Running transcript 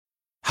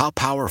How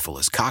powerful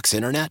is Cox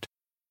Internet?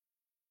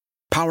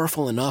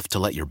 Powerful enough to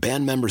let your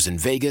band members in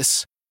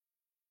Vegas,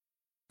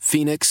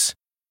 Phoenix,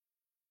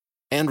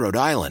 and Rhode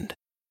Island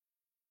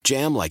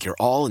jam like you're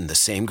all in the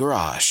same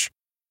garage.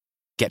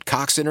 Get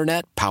Cox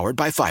Internet powered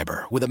by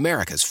fiber with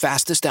America's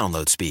fastest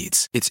download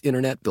speeds. It's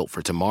internet built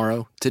for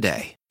tomorrow,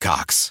 today.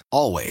 Cox,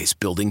 always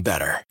building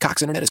better.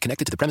 Cox Internet is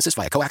connected to the premises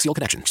via coaxial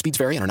connection. Speeds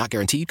vary and are not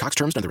guaranteed. Cox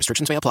terms and other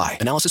restrictions may apply.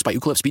 Analysis by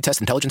Ookla Speed Test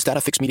Intelligence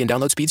Data. Fixed median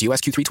download speeds. US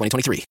Q3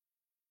 2023.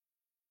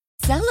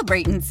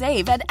 Celebrate and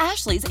save at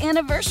Ashley's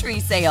Anniversary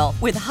Sale.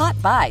 With Hot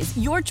Buys,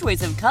 your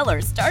choice of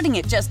colors starting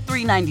at just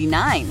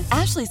 $3.99.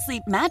 Ashley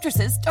Sleep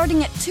mattresses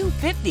starting at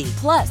 $2.50.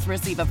 Plus,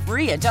 receive a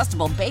free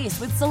adjustable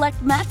base with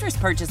select mattress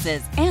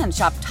purchases. And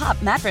shop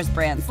top mattress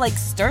brands like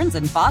Stearns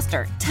 &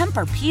 Foster,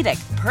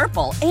 Tempur-Pedic,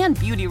 Purple, and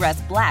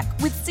Beautyrest Black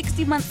with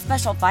 60-month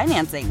special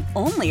financing.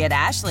 Only at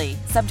Ashley.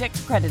 Subject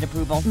to credit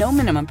approval. No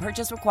minimum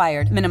purchase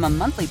required. Minimum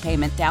monthly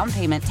payment, down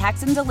payment,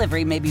 tax, and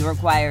delivery may be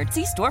required.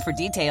 See store for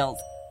details.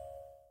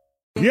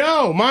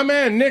 Yo, my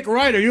man Nick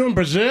Wright, are you in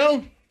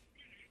Brazil?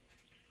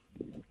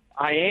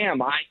 I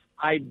am.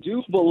 I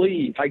do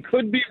believe, I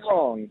could be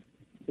wrong,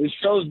 this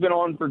show's been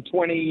on for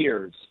 20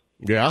 years.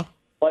 Yeah?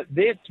 But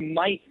this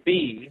might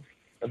be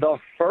the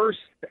first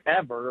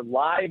ever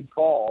live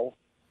call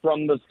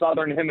from the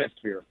Southern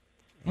Hemisphere.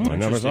 I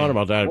never thought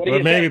about that.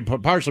 But maybe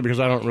partially because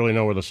I don't really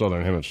know where the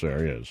Southern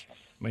Hemisphere is.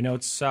 We know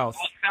it's south.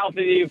 South of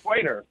the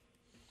equator.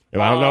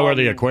 I don't know where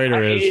the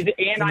equator is. And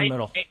in the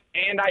middle.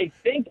 And I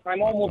think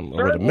I'm almost certain.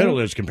 Where the middle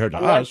is compared to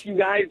us.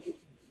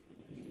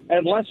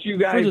 Unless you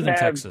guys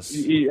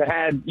have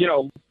had,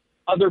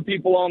 other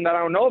people on that I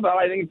don't know about,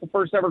 I think it's the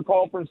first ever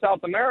call from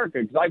South America.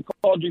 Because I've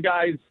called you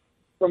guys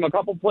from a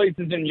couple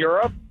places in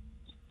Europe,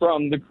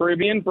 from the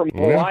Caribbean, from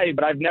Hawaii,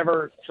 but I've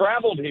never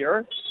traveled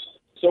here.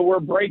 So we're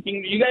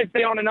breaking. You guys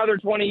stay on another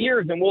 20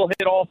 years, and we'll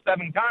hit all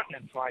 7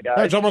 continents, my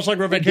guys. It's almost like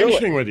we're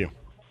vacationing with you.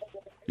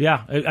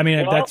 Yeah, I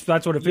mean,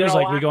 that's what it feels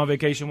like. We go on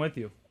vacation with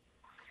you.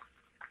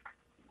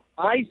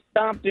 I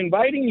stopped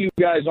inviting you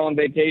guys on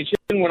vacation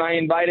when I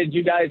invited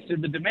you guys to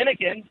the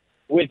Dominican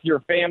with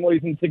your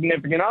families and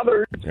significant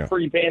others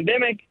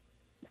pre-pandemic,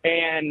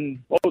 and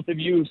both of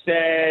you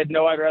said,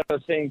 no, I'd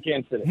rather stay in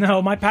Kansas City.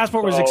 No, my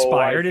passport was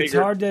expired. It's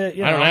hard to,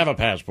 I don't have a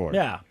passport.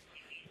 Yeah,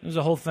 it was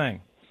a whole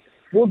thing.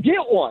 Well, get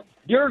one.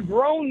 You're a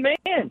grown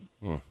man.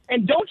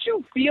 And don't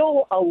you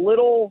feel a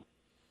little,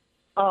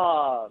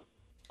 I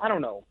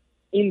don't know,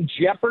 in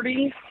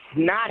jeopardy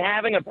not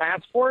having a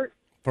passport?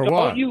 For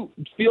what? Don't you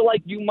feel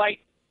like you might,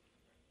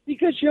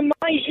 because you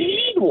might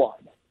need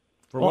one.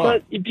 For what?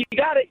 But if you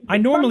got it, I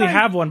normally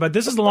have one, but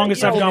this is the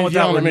longest I've gone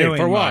without renewing.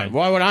 For what? Mine.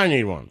 Why would I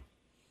need one?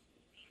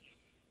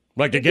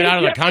 Like to get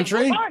out of the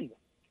country?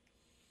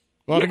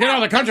 Well, to get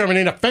out of the country, I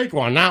need a fake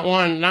one, not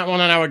one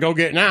that I would go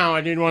get now.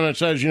 I need one that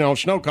says,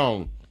 snow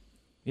cone.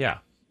 Yeah.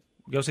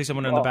 Go see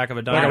someone in the back of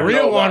a diner. Like a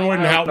real one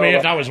wouldn't help me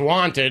if I was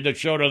wanted to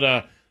show to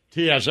the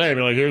TSA,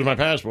 be like, here's my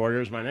passport,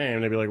 here's my name.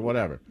 They'd be like,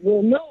 whatever.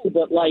 Well, no,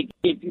 but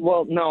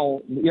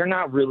no, you're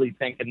not really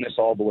thinking this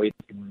all the way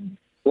through.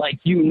 Like,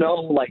 I'm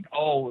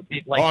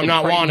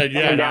not wanted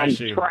yet. I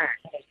see.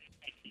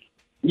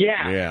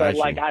 Yeah, but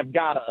I've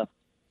got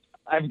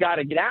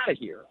to get out of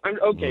here.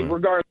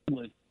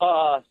 Regardless.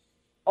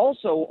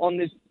 Also, on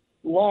this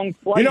long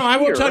flight, I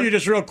will tell you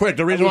just real quick.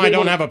 The reason why I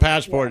don't have a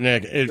passport,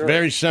 Nick, is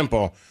very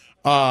simple.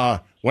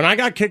 When I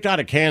got kicked out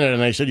of Canada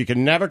and they said you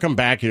can never come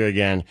back here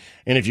again,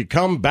 and if you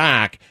come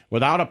back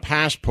without a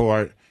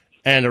passport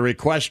and a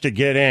request to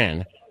get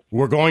in,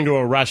 we're going to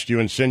arrest you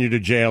and send you to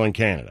jail in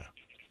Canada.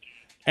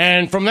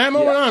 And from that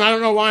moment on, I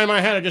don't know why in my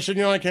head I just said,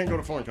 I can't go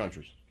to foreign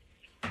countries.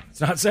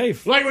 It's not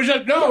safe. Like it was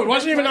just, it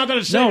wasn't even not that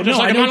it's safe.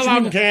 I'm not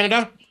allowed in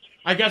Canada.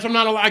 I guess I'm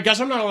not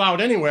allowed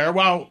anywhere.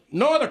 Well,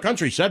 no other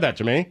country said that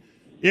to me.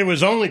 It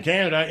was only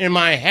Canada. In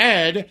my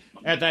head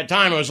at that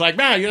time, it was like,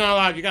 man, you're not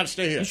allowed. You got to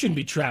stay here. You shouldn't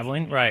be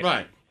traveling. Right.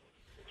 Right.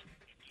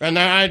 And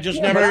I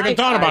just never even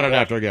thought about it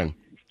after again.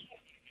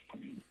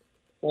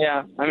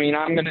 Yeah, I mean,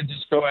 I'm going to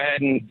just go ahead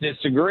and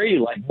disagree.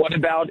 Like, what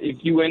about if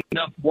you end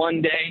up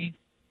one day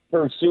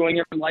pursuing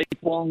your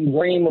lifelong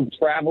dream of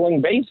traveling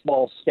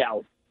baseball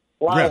scout?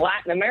 A lot of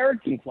Latin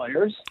American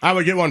players. I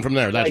would get one from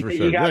there, that's for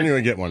sure. Then you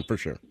would get one, for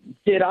sure.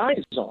 Get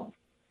eyes on.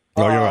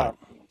 Oh, you're right.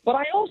 But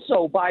I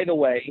also, by the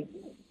way,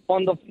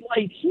 on the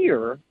flight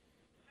here,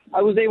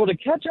 I was able to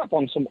catch up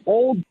on some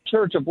old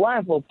Church of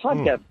Laszlo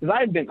podcasts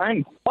because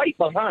I'm quite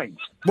behind.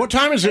 What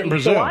time is it in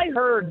Brazil? So I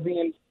heard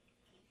it's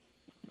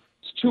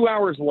 2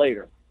 hours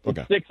later.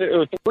 Okay. It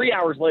was 3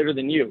 hours later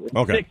than you.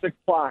 It's 6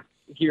 o'clock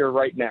here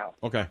right now.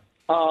 Okay.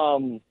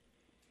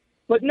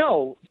 But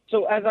no,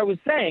 so as I was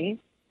saying,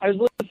 I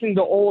was listening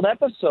to old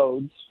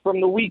episodes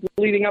from the week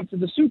leading up to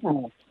the Super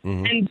Bowl.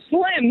 Mm-hmm. And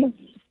Slim,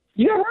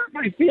 you hurt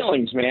my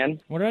feelings,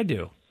 man. What did I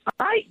do?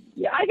 I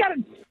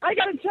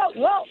gotta tell.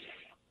 Well,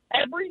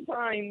 every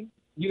time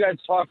you guys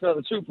talk about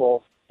the Super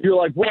Bowl, you're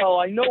like, well,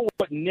 I know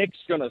what Nick's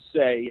gonna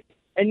say,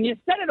 and you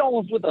said it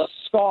almost with a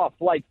scoff,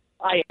 like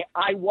I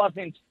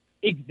wasn't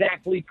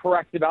exactly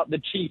correct about the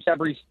Chiefs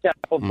every step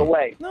of the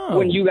way. No.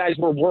 When you guys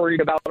were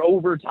worried about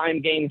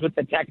overtime games with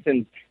the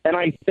Texans, and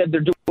I said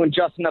they're doing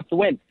just enough to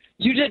win.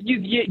 You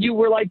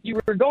were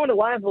going to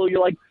Laszlo. You're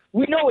like,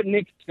 we know what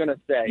Nick's going to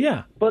say.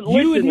 Yeah, but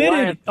you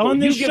admitted on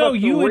this show.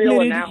 You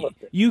admitted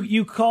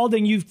you called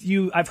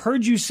and I've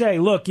heard you say,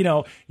 look, you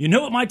know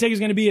what my take is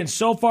going to be, and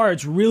so far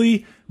it's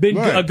really been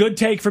a good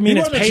take for me. He and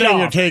it's wasn't paid saying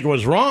off. your take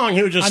was wrong.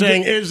 He was just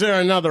saying, is there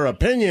another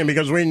opinion?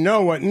 Because we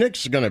know what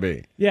Nick's going to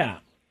be. Yeah,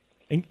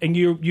 and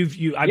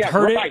I've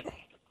heard right. it.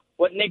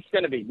 What Nick's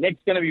going to be?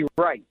 Nick's going to be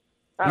right.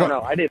 I don't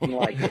know. I didn't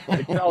like it.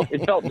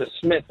 It felt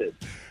dismissive.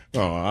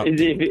 Oh,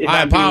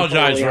 I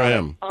apologize for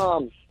him.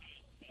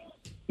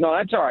 No,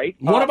 that's all right.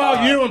 What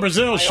about you in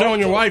Brazil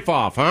showing your wife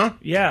off, huh?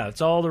 Yeah, it's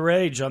all the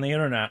rage on the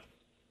internet.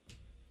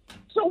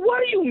 So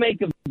what do you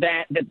make of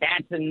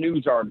that's a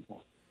news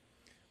article?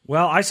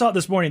 Well, I saw it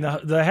this morning.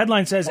 The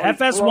headline says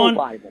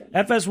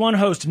FS1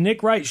 host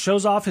Nick Wright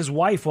shows off his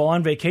wife while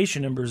on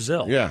vacation in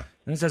Brazil. Yeah.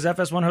 And it says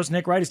FS1 host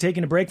Nick Wright is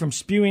taking a break from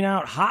spewing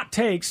out hot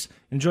takes,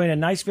 enjoying a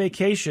nice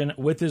vacation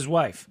with his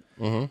wife.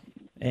 Mm-hmm.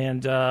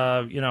 And,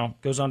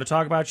 goes on to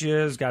talk about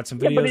you. He's got some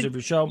videos of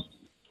your show.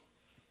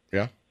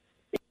 Yeah.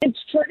 It's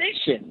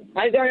tradition.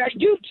 I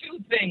do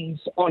two things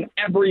on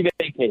every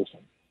vacation.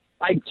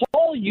 I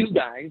call you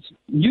guys,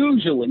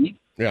 usually,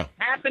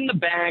 half in the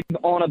bag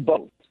on a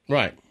boat.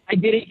 Right. I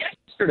did it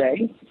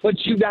yesterday, but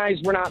you guys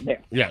were not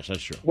there. Yes,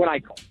 that's true. When I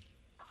called.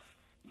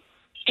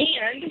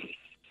 And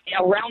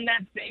around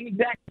that same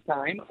exact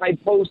time, I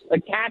post a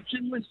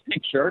captionless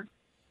picture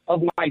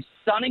of my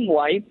stunning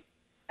wife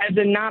as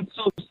a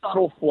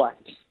not-so-subtle flex.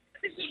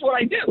 This is what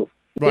I do.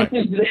 Right.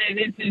 This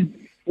is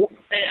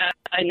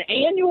an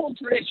annual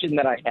tradition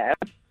that I have.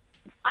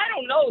 I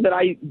don't know that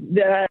I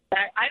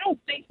don't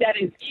think that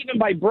is, even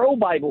by Bro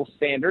Bible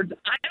standards,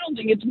 I don't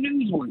think it's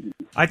newsworthy.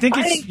 I think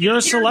you're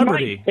a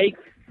celebrity.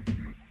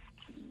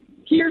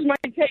 Here's my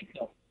take,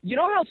 though. You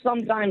know how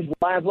sometimes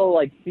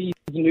Laszlo sees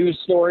news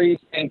stories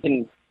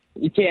and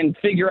you can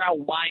figure out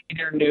why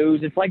they're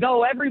news? It's like,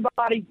 oh,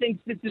 everybody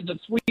thinks this is a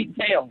sweet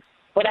tale,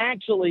 but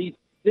actually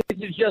this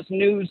is just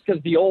news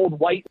because the old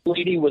white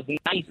lady was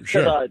nice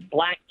to the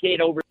black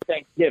kid over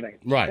Thanksgiving.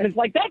 Right. And it's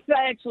like, that's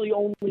actually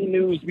only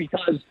news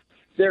because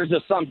there's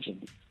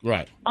assumptions.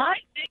 Right. I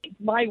think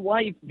my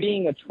wife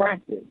being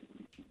attractive,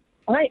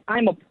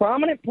 I'm a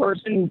prominent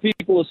person who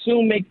people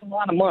assume makes a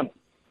lot of money.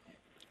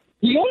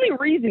 The only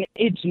reason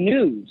it's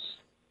news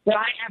that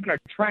I have an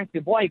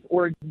attractive wife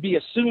or be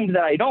assumed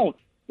that I don't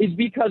is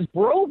because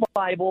Bro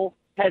Bible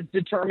has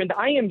determined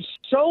I am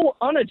so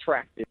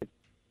unattractive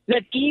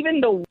that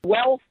even the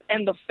wealth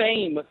and the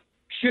fame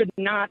should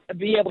not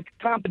be able to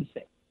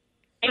compensate.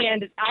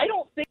 And I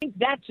don't think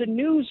that's a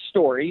news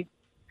story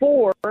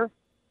for,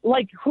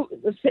 let's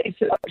say,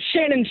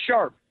 Shannon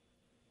Sharp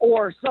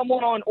or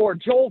someone or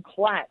Joel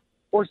Klatt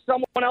or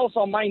someone else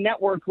on my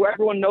network who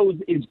everyone knows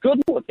is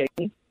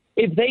good-looking.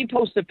 If they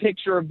post a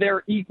picture of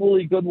their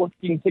equally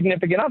good-looking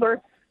significant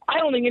other, I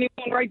don't think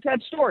anyone writes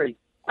that story.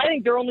 I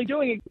think they're only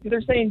doing it because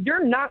they're saying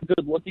you're not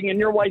good-looking and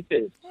your wife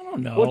is. I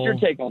don't know. What's your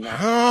take on that?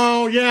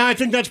 Oh, yeah, I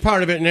think that's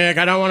part of it, Nick.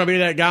 I don't want to be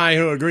that guy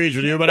who agrees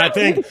with you, but I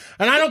think,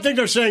 and I don't think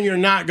they're saying you're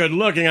not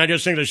good-looking. I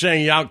just think they're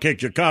saying you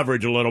outkicked your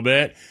coverage a little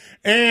bit.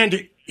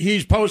 And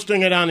he's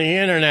posting it on the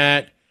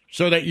internet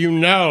so that you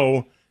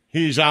know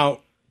he's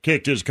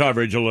outkicked his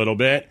coverage a little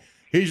bit.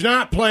 He's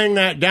not playing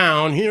that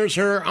down. Here's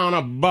her on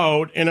a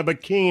boat in a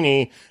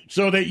bikini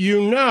so that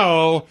you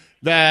know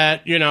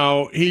that,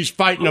 he's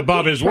fighting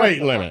above his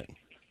weight limit.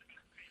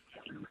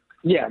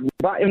 Yeah,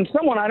 and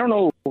someone, I don't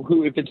know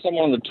if it's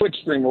someone on the Twitch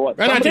stream or what.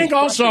 And I think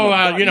also,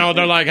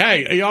 they're like,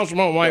 hey, you also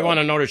might want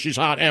to notice she's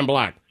hot and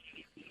black.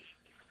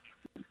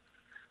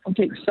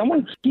 Okay,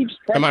 someone keeps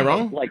pressing. Am I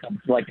wrong? Like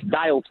a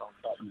dial tone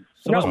button.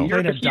 Someone's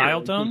playing a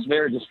dial tone? It's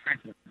very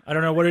distracting. I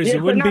don't know what it is.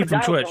 It wouldn't be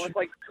from Twitch.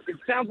 It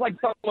sounds like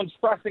someone's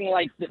pressing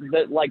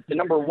the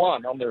number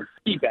 1 on their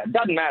keypad.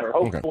 Doesn't matter.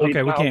 Hopefully,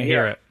 okay, we can't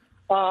hear it.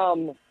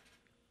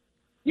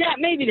 Yeah,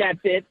 maybe that's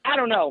it. I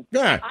don't know.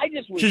 Yeah,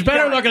 she's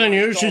better looking than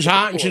you. She's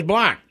hot and she's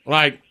black.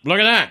 Look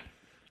at that.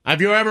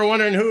 Have you ever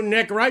wondered who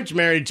Nick Wright's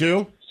married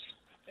to?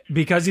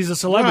 Because he's a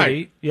celebrity,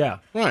 right. Yeah.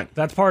 Right.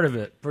 That's part of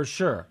it, for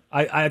sure.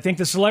 I think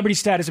the celebrity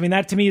status,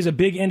 that to me is a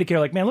big indicator.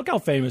 Like, man, look how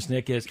famous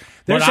Nick is.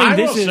 But I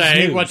will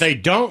say what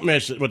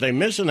they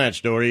miss in that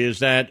story is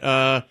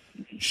that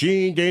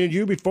she dated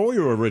you before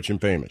you were rich and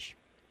famous.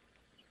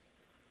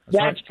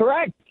 That's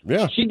correct.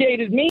 Yeah. She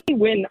dated me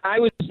when I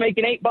was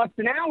making $8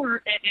 an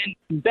hour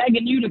and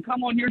begging you to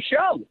come on your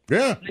show.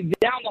 Yeah.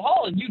 Down the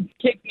hall, and you'd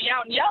kick me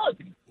out and yell at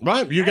me.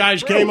 Right. You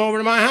guys came over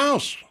to my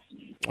house,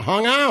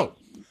 hung out.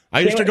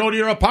 I used to go to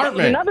your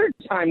apartment. Another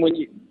time when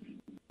you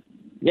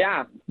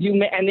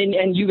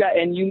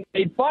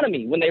made fun of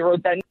me when they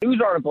wrote that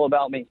news article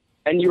about me,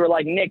 and you were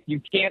like, Nick,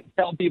 you can't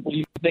tell people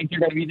you think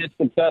you're going to be this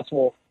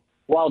successful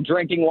while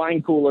drinking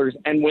wine coolers,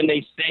 and when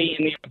they stay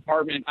in the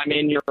apartment, I'm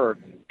in your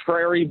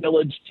Prairie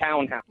Village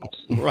townhouse.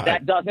 Right.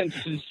 That doesn't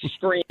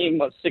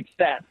scream of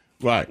success.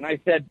 Right. And I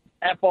said,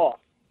 F off.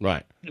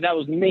 Right. That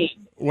was me.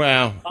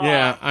 Well,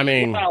 yeah, I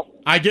mean,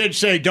 I did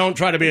say don't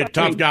try to be a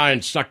tough guy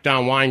and suck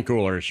down wine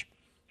coolers.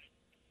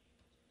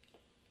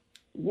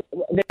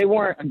 They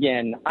weren't,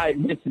 again,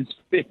 this is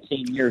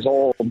 15 years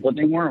old, but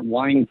they weren't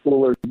wine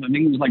coolers. I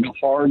think it was like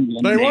a hard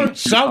one. They weren't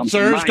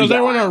seltzers because they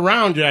weren't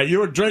around yet. You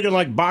were drinking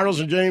like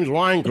Bartles and James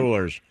wine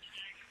coolers.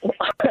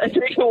 I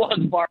think it was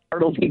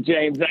Bartles and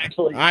James,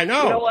 actually. I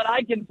know. You know what?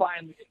 I can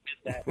finally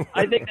admit that.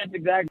 I think that's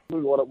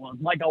exactly what it was,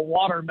 like a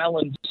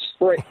watermelon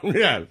spray.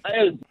 Yeah.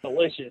 It was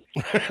delicious.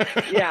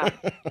 Yeah.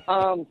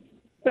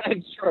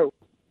 That's true.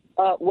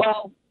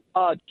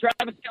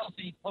 Travis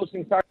Kelce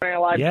hosting Saturday Night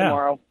Live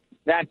tomorrow.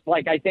 That's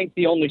I think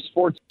the only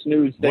sports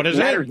news that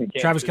matters in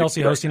Kansas. Travis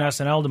Kelce hosting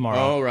SNL tomorrow.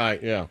 Oh,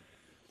 right, yeah.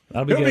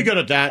 He'll be good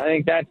at that. I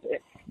think that's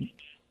it.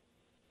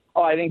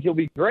 Oh, I think he'll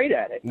be great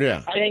at it.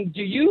 Yeah.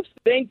 Do you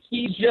think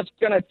he's just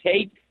going to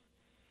take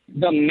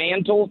the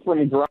mantle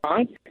from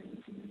Gronk?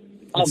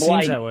 It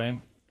seems that way.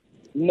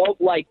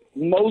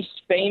 Most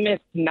famous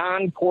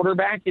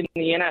non-quarterback in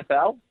the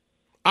NFL?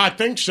 I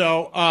think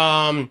so.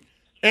 And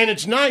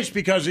it's nice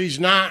because he's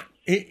not,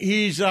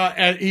 he's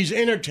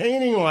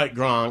entertaining like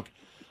Gronk,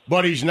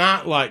 but he's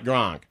not like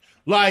Gronk.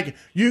 Like,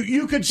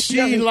 you could see,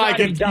 you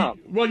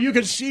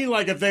could see,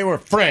 if they were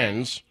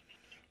friends,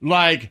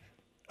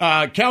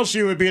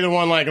 Kelce would be the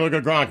one look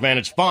at Gronk, man,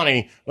 it's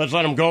funny. Let's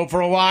let him go for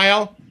a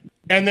while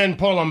and then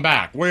pull him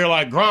back. Where you're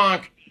like,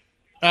 Gronk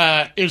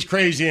is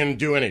crazy and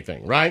do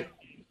anything, right?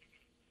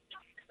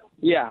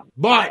 Yeah.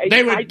 But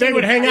they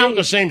would hang out in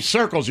the same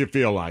circles, you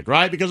feel like,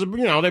 right? Because,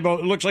 they both,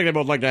 it looks like they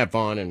both like to have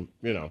fun and,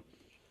 100%.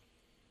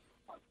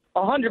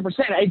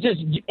 It's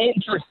just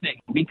interesting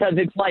because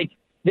it's the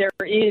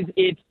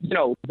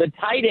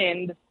tight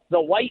end,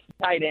 the white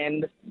tight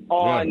end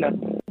on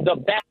the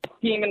best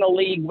team in the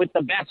league with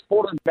the best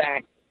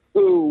quarterback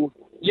who,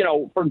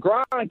 for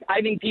Gronk,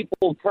 I think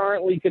people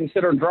currently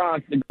consider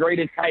Gronk the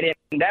greatest tight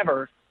end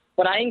ever.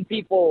 But I think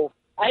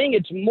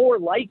it's more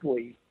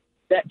likely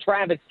that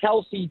Travis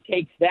Kelce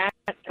takes that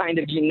kind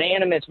of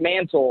unanimous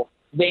mantle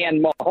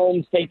than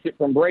Mahomes takes it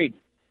from Brady.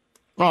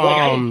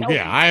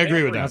 I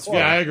agree with that.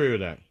 Yeah, I agree with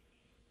that.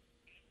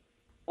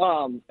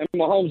 And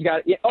Mahomes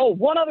got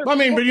one other. I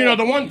mean, but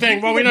the one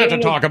thing. Well, we don't have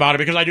to talk about it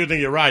because I do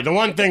think you're right. The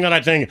one thing that I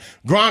think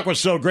Gronk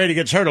was so great, he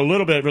gets hurt a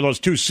little bit for those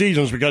 2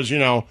 seasons because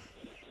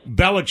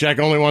Belichick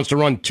only wants to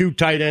run 2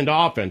 tight end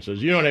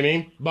offenses. You know what I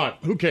mean? But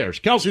who cares?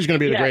 Kelsey's going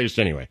to be the greatest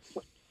anyway.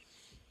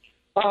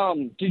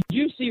 Did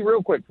you see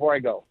real quick before I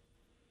go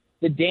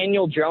the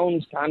Daniel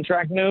Jones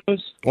contract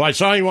news? Well, I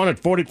saw he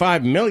wanted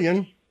 $45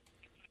 million.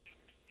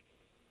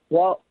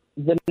 Well,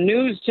 the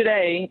news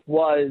today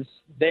was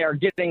they are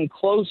getting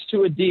close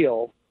to a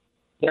deal.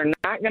 They're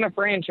not going to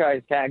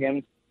franchise tag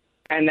him,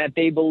 and that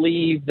they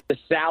believe the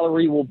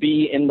salary will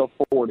be in the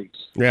 40s.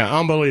 Yeah,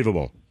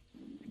 unbelievable.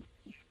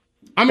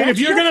 I mean, if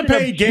you're going to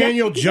pay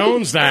Daniel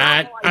Jones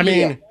that, I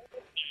mean,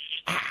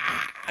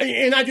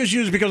 and I just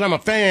use it because I'm a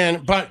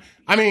fan, but,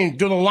 I mean,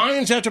 do the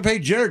Lions have to pay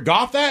Jared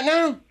Goff that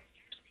now?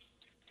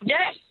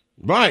 Yes.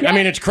 Right. Yes. I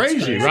mean, it's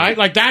crazy, right?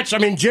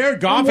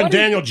 Jared Goff and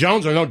Daniel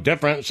Jones are no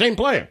different. Same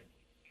player.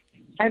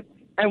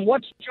 And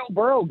what's Joe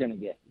Burrow going to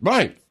get?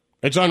 Right.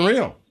 It's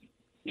unreal.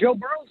 Joe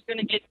Burrow's going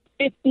to get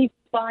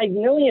 $55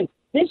 million.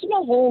 This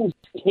Mahomes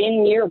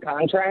 10-year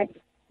contract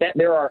that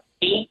there are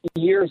 8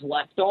 years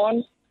left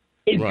on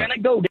is going to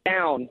go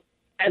down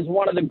as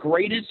one of the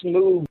greatest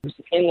moves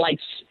in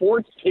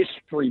sports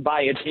history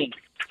by a team.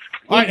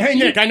 All right, hey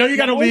Nick, I know you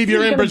got to leave.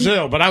 You're in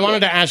Brazil, but I wanted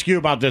to ask you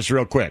about this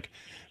real quick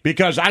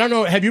because I don't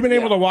know. Have you been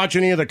able to watch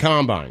any of the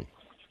combine?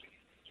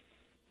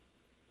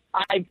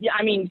 I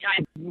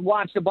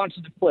watched a bunch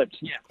of the clips,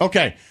 yeah.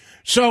 Okay.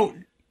 So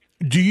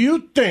do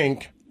you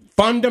think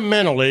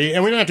fundamentally,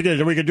 and we don't have to get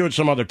it, we could do it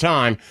some other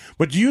time,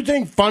 but do you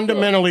think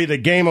fundamentally the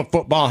game of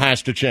football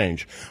has to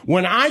change?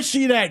 When I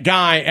see that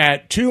guy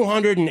at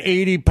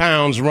 280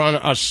 pounds run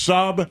a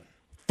sub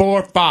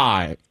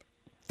 4.5,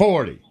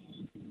 40,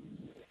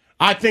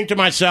 I think to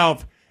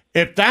myself,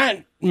 if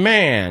that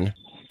man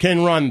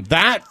can run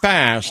that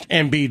fast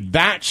and be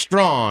that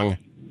strong,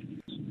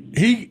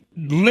 he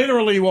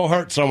literally will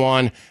hurt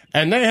someone,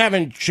 and they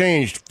haven't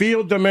changed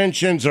field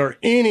dimensions or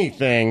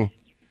anything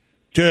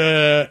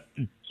to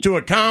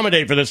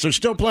accommodate for this. They're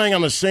still playing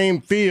on the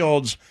same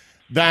fields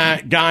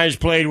that guys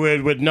played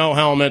with no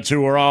helmets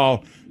who were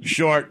all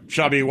short,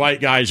 chubby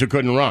white guys who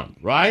couldn't run,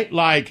 right?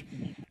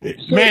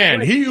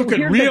 You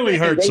could really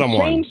hurt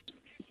someone.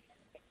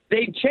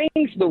 They've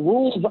changed the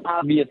rules,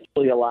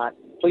 obviously, a lot.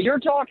 But you're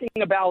talking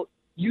about,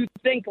 you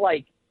think,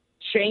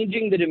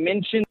 changing the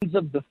dimensions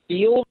of the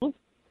field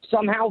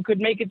somehow could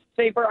make it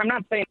safer? I'm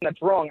not saying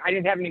that's wrong. I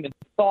haven't even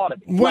thought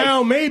of it.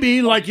 Well, maybe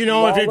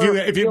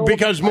if you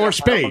because more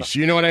space,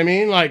 you know what I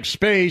mean?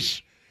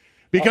 Space,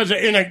 because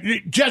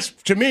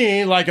just to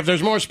me, if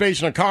there's more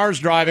space in a car's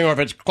driving, or if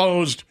it's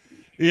closed,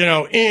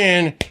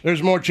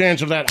 there's more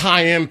chance of that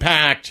high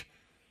impact,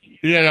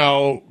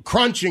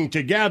 crunching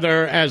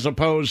together as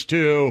opposed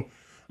to,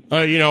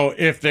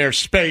 if there's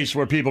space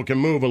where people can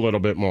move a little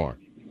bit more.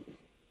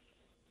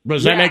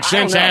 Does that make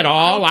sense at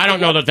all? I don't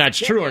know that that's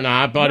true or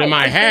not, but in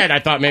my head, I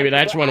thought maybe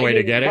that's one way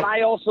to get it. But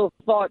I also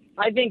thought,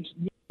 I think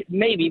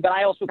maybe, but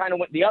I also kind of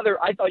went the other.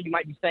 I thought you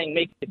might be saying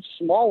make it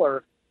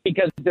smaller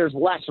because there's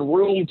less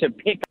room to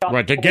pick up.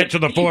 Right, to get to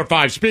the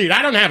 4.5 speed.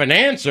 I don't have an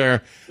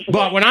answer,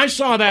 but when I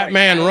saw that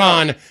man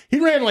run, he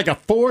ran like a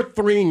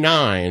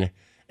 4.39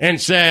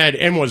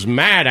 and was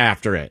mad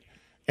after it.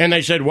 And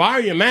they said, why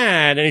are you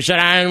mad? And he said,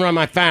 I didn't run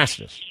my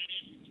fastest.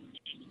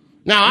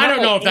 Now, I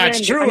don't know if that's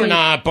true or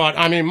not, but,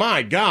 I mean,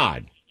 my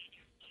God.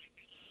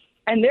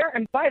 And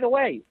by the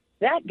way,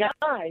 that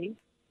guy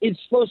is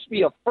supposed to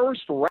be a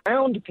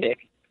first-round pick,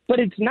 but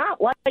it's not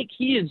like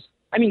he is.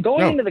 I mean,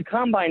 going into the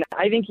Combine,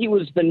 I think he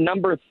was the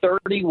number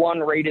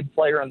 31 rated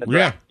player in the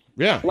draft.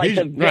 Yeah. Like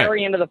the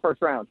very end of the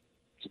first round.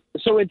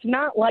 So it's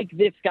not like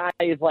this guy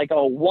is like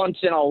a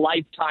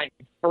once-in-a-lifetime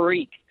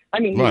freak.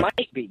 I mean, he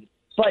might be,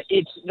 but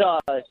he's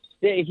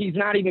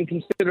not even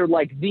considered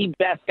like the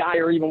best guy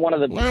or even one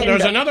of the. Well,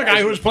 there's another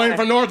guy who was playing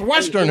for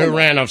Northwestern who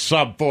ran a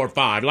sub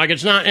 4.5. Like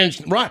it's not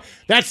right.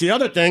 That's the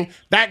other thing.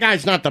 That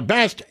guy's not the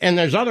best, and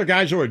there's other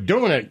guys who are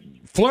doing it,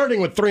 flirting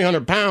with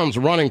 300 pounds,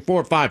 running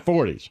 4.5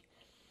 40s.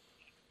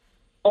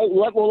 Oh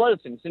well,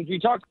 listen. Since we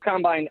talked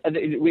Combine,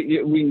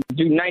 we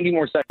do 90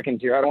 more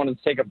seconds here. I don't want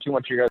to take up too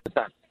much of your guys'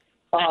 time.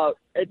 I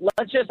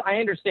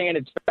understand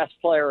it's best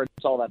player,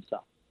 it's all that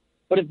stuff,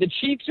 but if the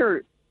Chiefs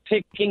are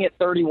picking at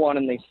 31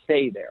 and they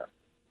stay there.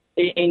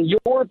 In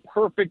your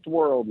perfect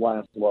world,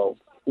 Laszlo,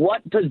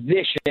 what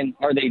position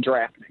are they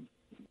drafting?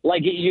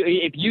 Like,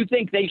 if you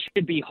think they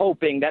should be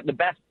hoping that the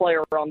best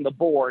player on the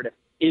board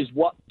is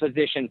what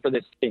position for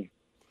this team?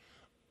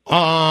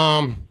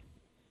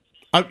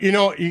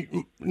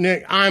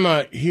 Nick, I'm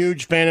a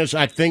huge fan of this.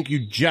 I think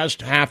you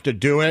just have to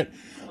do it,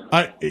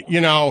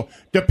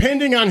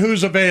 depending on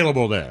who's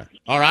available there,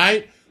 all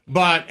right?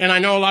 And I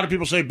know a lot of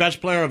people say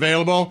best player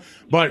available,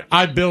 but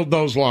I build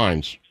those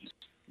lines.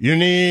 You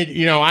need,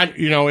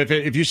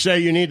 if you say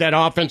you need that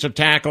offensive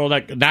tackle,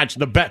 that's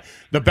the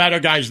better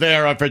guy's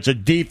there. If it's a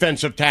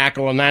defensive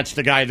tackle and that's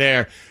the guy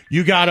there,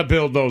 you got to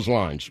build those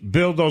lines.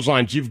 Build those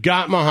lines. You've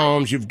got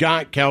Mahomes, you've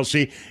got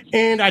Kelsey,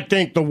 and I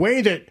think the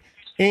way that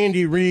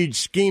Andy Reid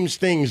schemes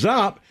things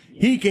up,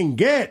 he can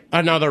get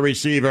another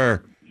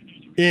receiver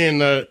in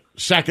the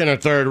second or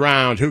third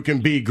round who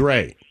can be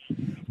great.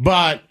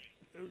 But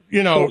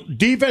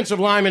defensive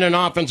linemen and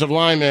offensive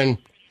linemen,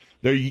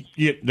 they're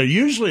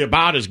usually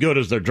about as good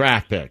as their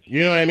draft pick.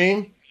 You know what I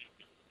mean?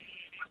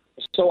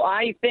 So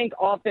I think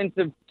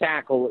offensive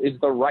tackle is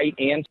the right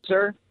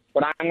answer,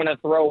 but I'm going to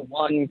throw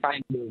one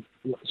kind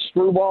of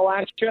screwball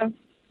at you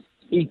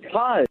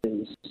because,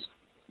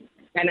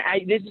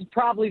 this is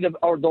probably the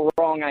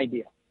wrong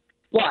idea,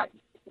 but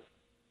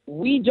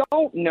we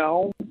don't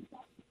know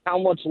how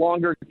much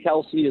longer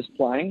Kelsey is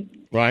playing.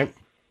 Right.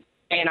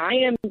 And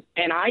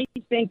I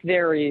think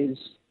there is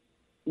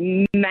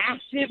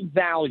massive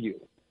value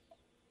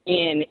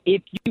in,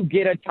 if you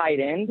get a tight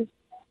end,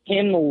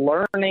 him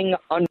learning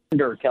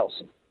under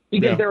Kelsey.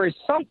 Because there is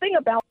something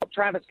about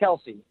Travis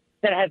Kelce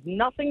that has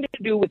nothing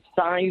to do with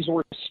size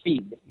or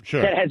speed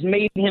that has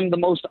made him the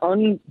most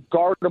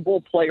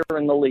unguardable player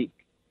in the league.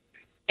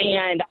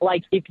 And,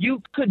 if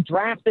you could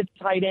draft a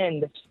tight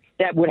end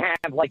that would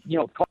have,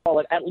 call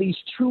it at least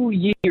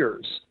 2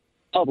 years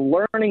of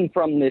learning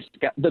from this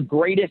guy, the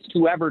greatest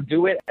to ever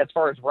do it as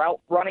far as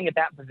route running at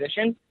that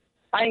position,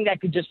 I think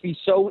that could just be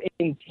so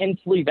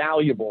intensely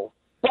valuable.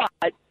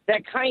 But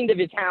that kind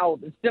of is how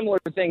similar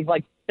things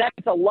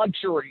that's a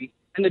luxury.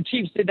 And the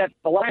Chiefs did that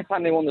the last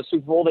time they won the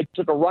Super Bowl. They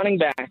took a running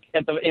back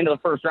at the end of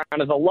the first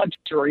round as a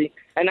luxury,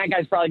 and that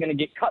guy's probably going to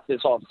get cut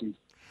this offseason.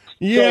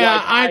 Yeah,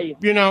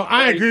 so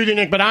I agree with you,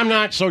 Nick, but I'm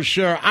not so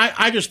sure.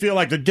 I just feel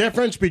like the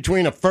difference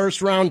between a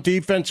first-round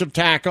defensive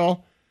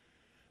tackle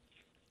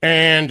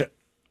and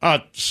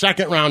a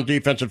second-round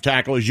defensive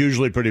tackle is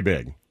usually pretty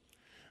big.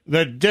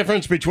 The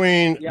difference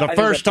between the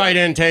first tight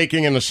end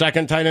taking and the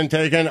second tight end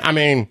taking, I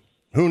mean,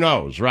 who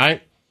knows,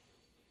 right?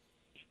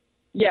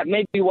 Yeah,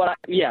 maybe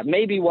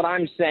what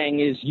I'm saying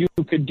is you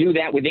could do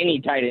that with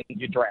any tight end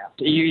you draft.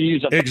 You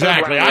use a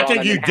exactly. I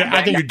think you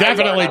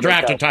definitely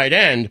draft a tight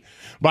end,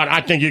 but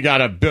I think you got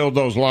to build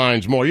those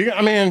lines more. You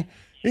got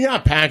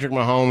Patrick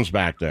Mahomes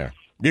back there.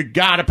 You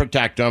got to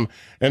protect him.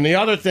 And the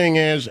other thing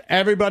is,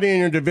 everybody in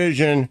your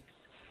division,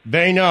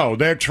 they know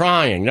they're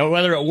trying.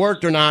 Whether it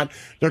worked or not,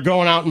 they're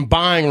going out and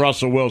buying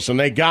Russell Wilson.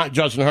 They got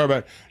Justin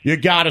Herbert. You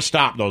got to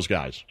stop those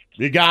guys.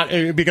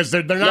 Because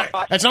they're not.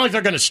 It's not like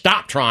they're going to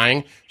stop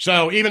trying.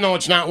 So even though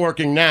it's not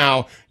working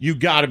now, you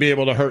got to be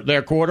able to hurt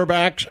their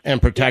quarterbacks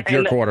and protect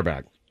your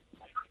quarterback.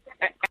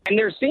 And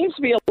there seems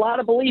to be a lot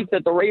of belief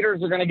that the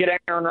Raiders are going to get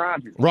Aaron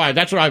Rodgers. Right.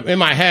 That's what in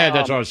my head.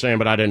 That's what I was saying,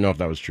 but I didn't know if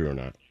that was true or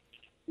not.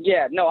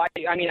 Yeah. No. I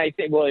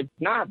think. Well, if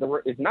not,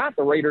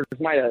 the Raiders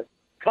might have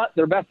cut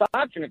their best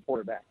option at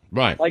quarterback.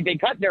 Right. They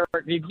cut Derek.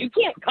 You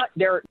can't cut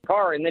Derek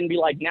Carr and then be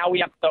like, now we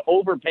have to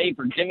overpay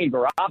for Jimmy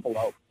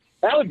Garoppolo.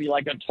 That would be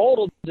like a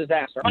total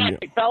disaster. All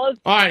right, fellas.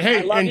 All right,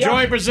 hey,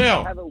 enjoy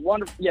Brazil. Have a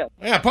wonderful,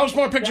 Yeah, post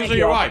more pictures of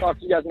your wife. I'll talk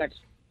to you guys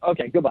next.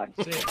 Okay, goodbye.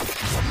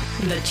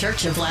 The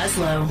Church of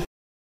Laszlo.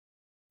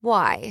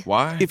 Why?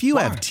 Why? If you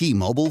have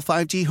T-Mobile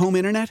 5G home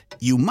internet,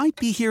 you might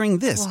be hearing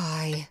this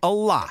Why? a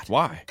lot.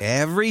 Why?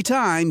 Every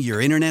time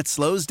your internet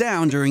slows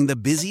down during the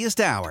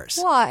busiest hours.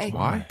 Why?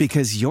 Why?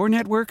 Because your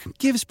network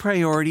gives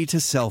priority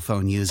to cell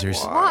phone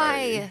users.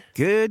 Why?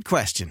 Good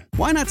question.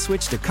 Why not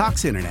switch to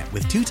Cox Internet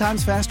with 2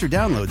 times faster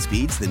download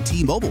speeds than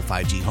T-Mobile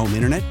 5G home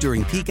internet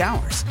during peak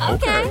hours?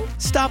 Okay.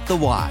 Stop the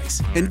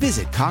whys and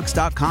visit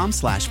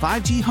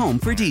cox.com/5G home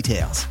for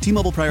details.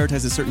 T-Mobile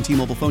prioritizes certain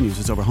T-Mobile phone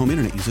users over home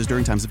internet users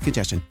during times of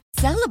congestion.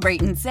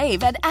 Celebrate and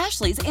save at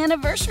Ashley's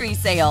Anniversary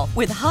Sale.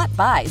 With Hot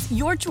Buys,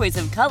 your choice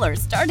of colors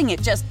starting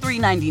at just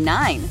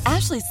 $3.99.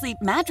 Ashley Sleep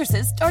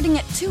mattresses starting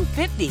at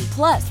 $2.50.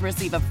 Plus,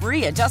 receive a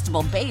free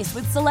adjustable base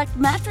with select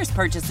mattress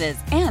purchases.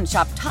 And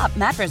shop top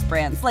mattress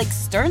brands like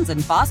Stearns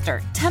 &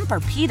 Foster,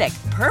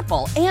 Tempur-Pedic,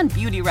 Purple, and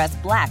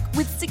Beautyrest Black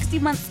with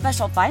 60-month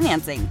special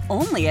financing.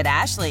 Only at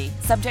Ashley.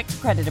 Subject to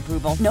credit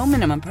approval. No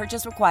minimum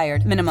purchase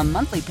required. Minimum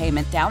monthly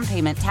payment, down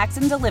payment, tax,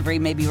 and delivery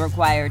may be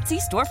required.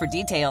 See store for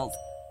details.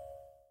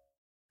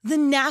 The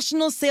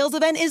national sales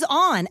event is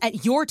on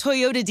at your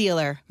Toyota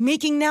dealer,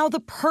 making now the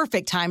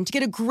perfect time to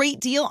get a great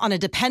deal on a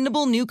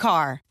dependable new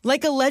car.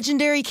 Like a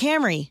legendary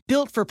Camry,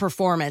 built for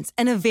performance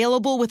and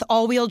available with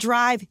all-wheel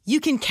drive, you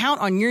can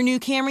count on your new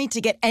Camry to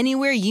get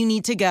anywhere you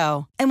need to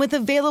go. And with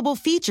available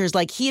features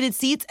like heated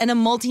seats and a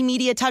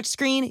multimedia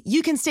touchscreen,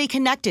 you can stay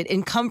connected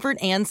in comfort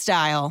and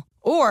style.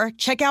 Or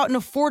check out an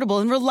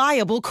affordable and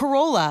reliable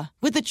Corolla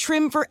with a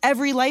trim for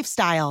every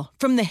lifestyle.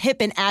 From the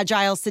hip and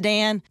agile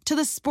sedan to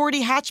the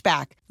sporty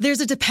hatchback, there's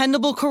a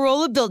dependable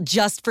Corolla built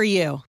just for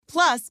you.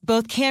 Plus,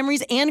 both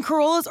Camrys and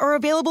Corollas are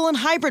available in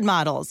hybrid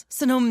models,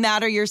 so no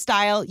matter your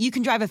style, you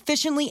can drive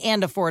efficiently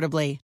and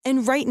affordably.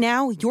 And right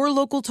now, your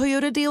local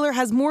Toyota dealer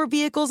has more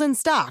vehicles in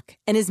stock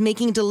and is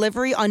making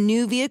delivery on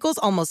new vehicles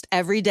almost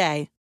every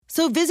day.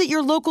 So visit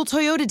your local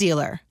Toyota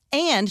dealer.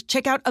 And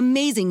check out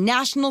amazing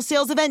national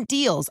sales event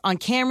deals on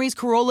Camrys,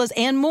 Corollas,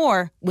 and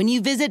more when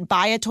you visit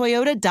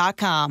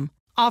buyatoyota.com.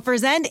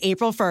 Offers end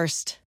April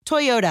 1st.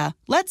 Toyota,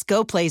 let's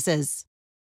go places.